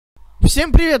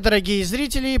Всем привет, дорогие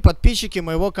зрители и подписчики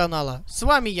моего канала. С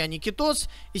вами я, Никитос,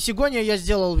 и сегодня я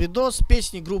сделал видос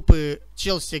песни группы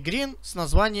Челси Грин с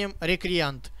названием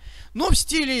 «Recreant». Но в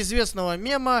стиле известного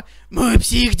мема «Мой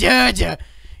псих-дядя».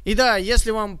 И да,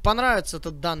 если вам понравится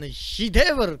этот данный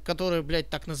шедевр, который, блядь,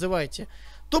 так называете,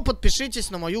 то подпишитесь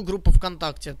на мою группу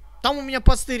ВКонтакте. Там у меня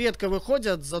посты редко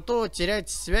выходят, зато терять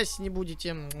связь не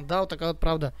будете. Да, вот такая вот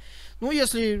правда. Ну,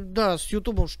 если, да, с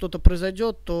ютубом что-то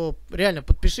произойдет, то реально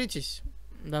подпишитесь.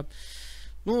 Да.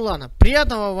 Ну, ладно.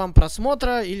 Приятного вам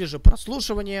просмотра или же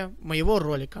прослушивания моего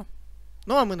ролика.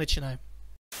 Ну, а мы начинаем.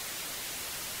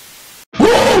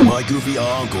 My goofy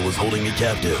uncle is holding me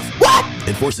captive. What?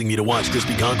 And forcing me to watch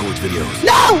Crispy Concords videos.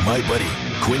 No! My buddy,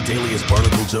 Quintalius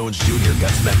Barnacle Jones Jr. got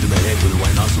smacked in the head with a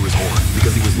rhinoceros horn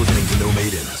because he was listening to No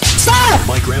Maidens. Sir!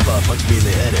 My grandpa punched me in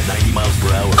the head at 90 miles per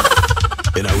hour.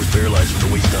 And I was paralyzed from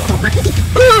the waist up.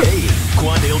 Hey,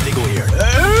 Quandale Dingle here.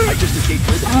 I just escaped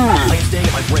prison. I am staying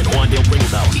at my friend Quandale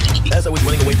Pringle's house. As I was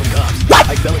running away from cops,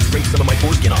 I fell and scraped some of my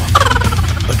foreskin off.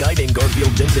 A guy named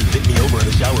Garfield Jensen bent me over in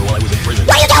the shower while I was in prison.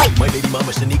 What are you doing? My baby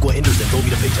mama Shaniqua Anderson told me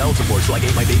to pay child support, so I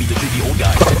gave my baby to creepy old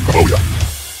guy. Oh yeah.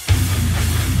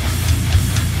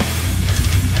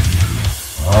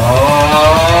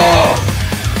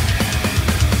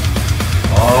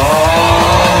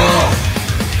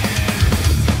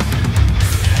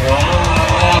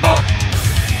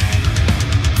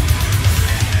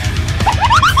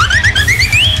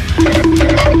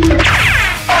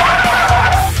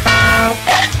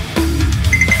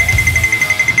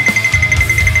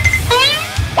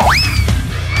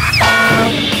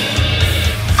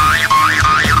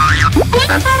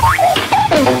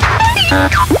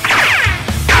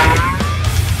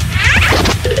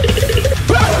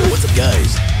 What's up,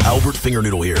 guys? Albert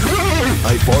Fingernoodle here.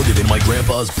 I farted in my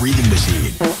grandpa's breathing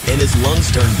machine, and his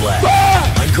lungs turned black.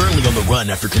 I'm currently on the run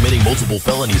after committing multiple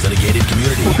felonies in a gated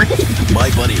community. My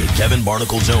buddy, Kevin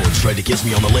Barnacle Jones, tried to kiss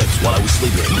me on the lips while I was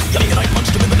sleeping, and I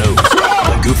punched him in the nose.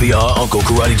 My goofy uncle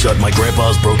karate chopped my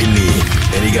grandpa's broken knee,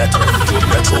 and he got turned into a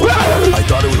pretzel. I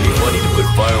thought it would be funny to put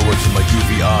fireworks in my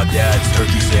goofy dad's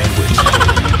turkey sandwich.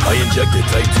 I injected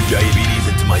type 2 diabetes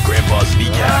into my grandpa's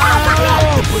kneecap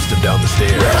and pushed him down the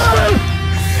stairs.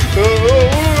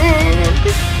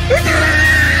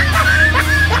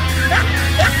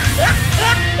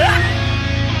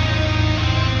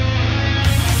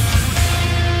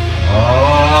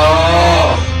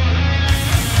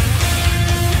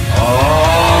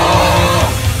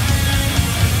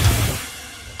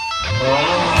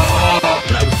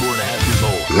 When I was 4.5 years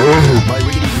old, my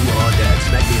rickety blue dad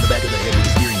smacked me in the back of the head with a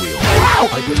steering wheel.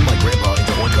 I pushed my grandpa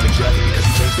into oncoming traffic because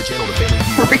he changed the channel to Family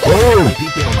Feud. I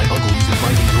beat down my uncle using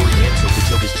finding glory hand soap to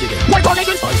choke his chicken. I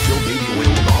spilled baby oil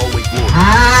on the hallway floor.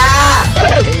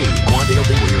 Hey, Quandale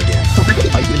Dingle here again.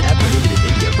 I've been apprehended in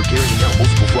India for carrying out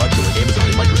multiple fraudulent Amazon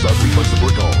and Microsoft refund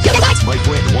support calls. My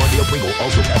friend Quandale Pringle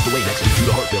also passed away next week due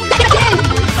to heart failure.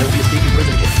 Anyway, I will be escaping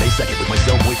prison again May 2nd with my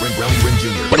cell boyfriend Brownie Rim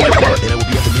Jr. And I will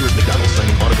be at the nearest McDonald's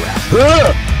signing autographs.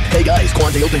 Hey guys,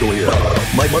 Quandale Dingle here.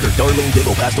 My mother, Darlene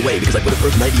Dingle, passed away because I put a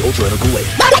Perk 90 Ultra in her Kool-Aid.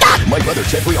 My brother,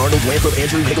 Jeffrey Arnold Wanthrop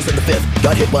Andrew Nicholson V,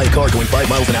 got hit by a car going 5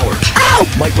 miles an hour.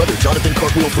 My brother, Jonathan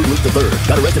Cartwheel Fruit Loop III,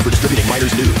 got arrested for distributing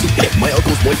minors' news. My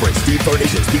uncle's boyfriend, Steve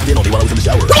Tarnation, peeked in on me while I was in the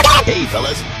shower. Hey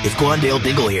fellas, it's Quandale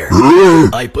Dingle here.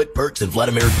 I put Perks in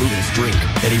Vladimir Putin's drink,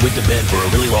 and he went to bed for a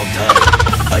really long time.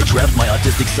 I trapped my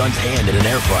autistic son's hand in an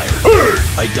air fryer.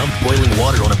 I dumped boiling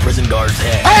water on a prison guard's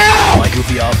head. My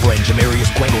goofy friend,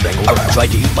 Jamarius Quangledangle,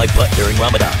 tried to eat my butt during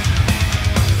Ramadan.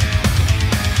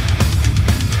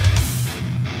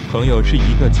 朋友是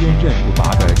一个坚韧不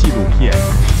拔的纪录片，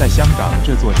在香港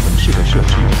这座城市的设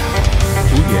置。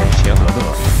主演钱和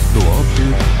乐、罗斯、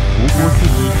吴波斯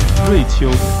尼、瑞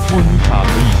秋、莫妮卡和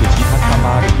一些其他他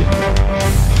妈的演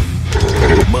员。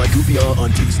 My goofy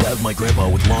auntie stabbed my grandpa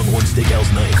with Longhorn Steakhouse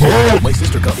knife. My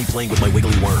sister caught me playing with my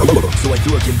wiggly worm, so I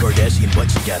threw a Kim Kardashian butt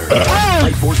cheek at her.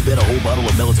 I force-fed a whole bottle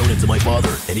of melatonin to my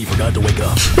father, and he forgot to wake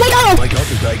up. My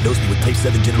doctor diagnosed me with type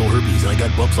 7 genital herpes, and I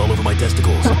got bumps all over my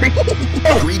testicles.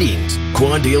 Greetings,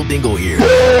 Quandale Dingle here.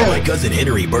 My cousin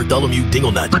Henry Bartholomew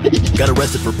Dinglenut got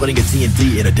arrested for putting a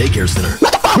TNT in a daycare center.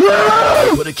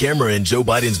 I put a camera in Joe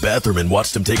Biden's bathroom and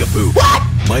watched him take a poop.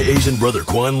 My Asian brother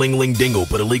Quan Ling Ling Dingle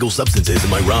put illegal substances in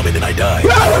my ramen and I died.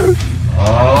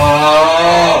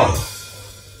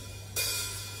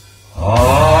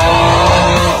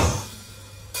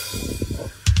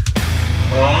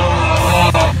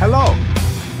 Hello,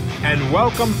 and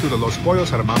welcome to the Los Pollos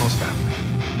Hermanos family.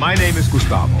 My name is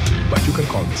Gustavo, but you can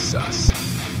call me Sus.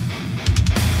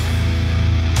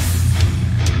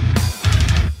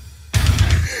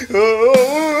 Oh.